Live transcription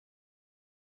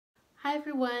Hi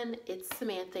everyone, it's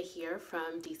Samantha here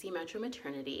from DC Metro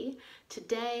Maternity.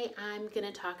 Today I'm going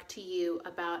to talk to you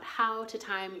about how to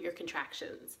time your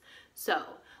contractions. So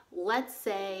let's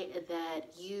say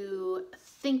that you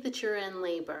think that you're in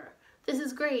labor. This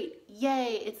is great,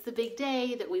 yay, it's the big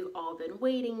day that we've all been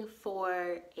waiting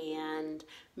for, and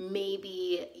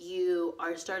maybe you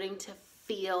are starting to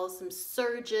feel some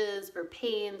surges or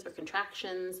pains or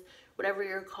contractions, whatever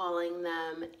you're calling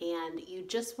them, and you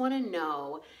just want to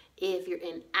know if you're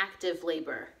in active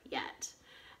labor yet.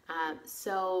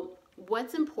 So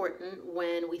what's important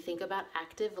when we think about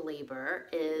active labor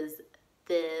is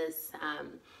this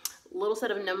little set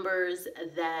of numbers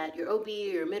that your OB,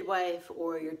 your midwife,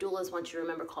 or your doulas want you to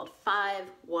remember called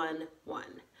 511.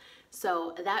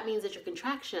 So that means that your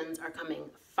contractions are coming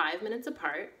 5 minutes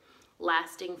apart,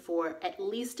 lasting for at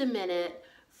least a minute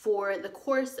for the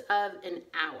course of an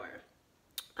hour.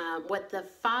 What the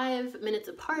 5 minutes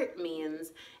apart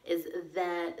means is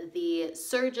that the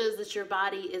surges that your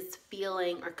body is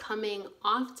feeling are coming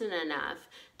often enough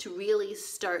to really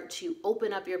start to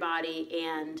open up your body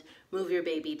and move your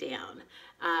baby down.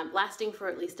 Lasting for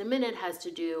at least a minute has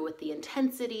to do with the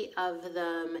intensity of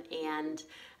them, and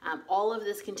all of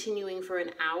this continuing for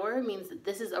an hour means that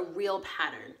this is a real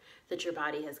pattern that your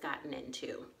body has gotten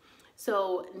into.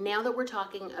 So now that we're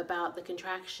talking about the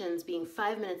contractions being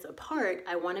 5 minutes apart,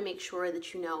 I want to make sure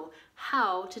that you know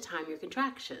how to time your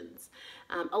contractions.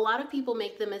 A lot of people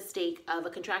make the mistake of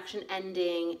a contraction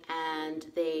ending and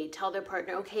they tell their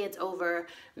partner, okay, it's over,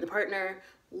 and the partner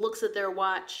looks at their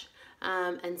watch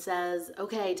and says,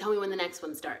 okay, tell me when the next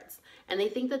one starts. And they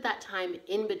think that that time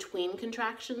in between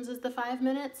contractions is the 5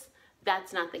 minutes.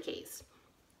 That's not the case.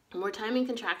 When we're timing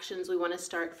contractions, we want to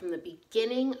start from the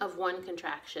beginning of one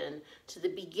contraction to the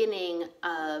beginning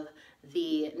of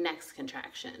the next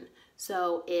contraction.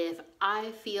 So if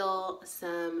I feel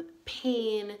some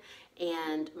pain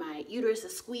and my uterus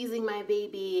is squeezing my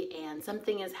baby and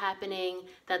something is happening,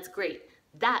 that's great.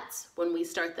 That's when we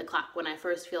start the clock, when I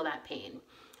first feel that pain.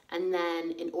 And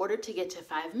then in order to get to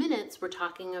 5 minutes, we're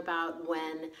talking about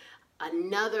when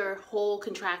another whole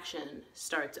contraction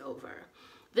starts over.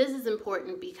 This is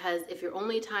important because if you're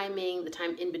only timing the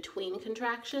time in between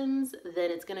contractions,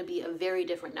 then it's going to be a very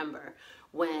different number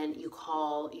when you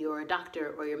call your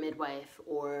doctor or your midwife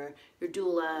or your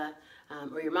doula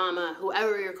or your mama,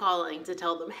 whoever you're calling, to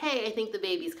tell them, hey, I think the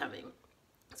baby's coming.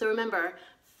 So remember,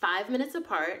 5 minutes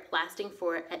apart, lasting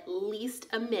for at least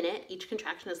a minute. Each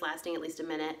contraction is lasting at least a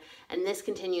minute, and this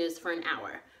continues for an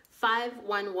hour.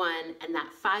 511, and that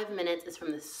 5 minutes is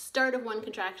from the start of one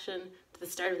contraction to the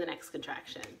start of the next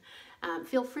contraction.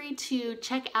 Feel free to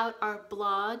check out our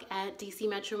blog at DC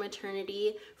Metro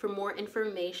Maternity for more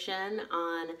information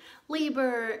on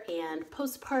labor and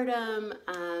postpartum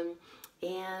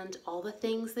and all the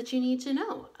things that you need to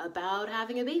know about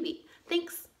having a baby.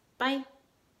 Thanks. Bye.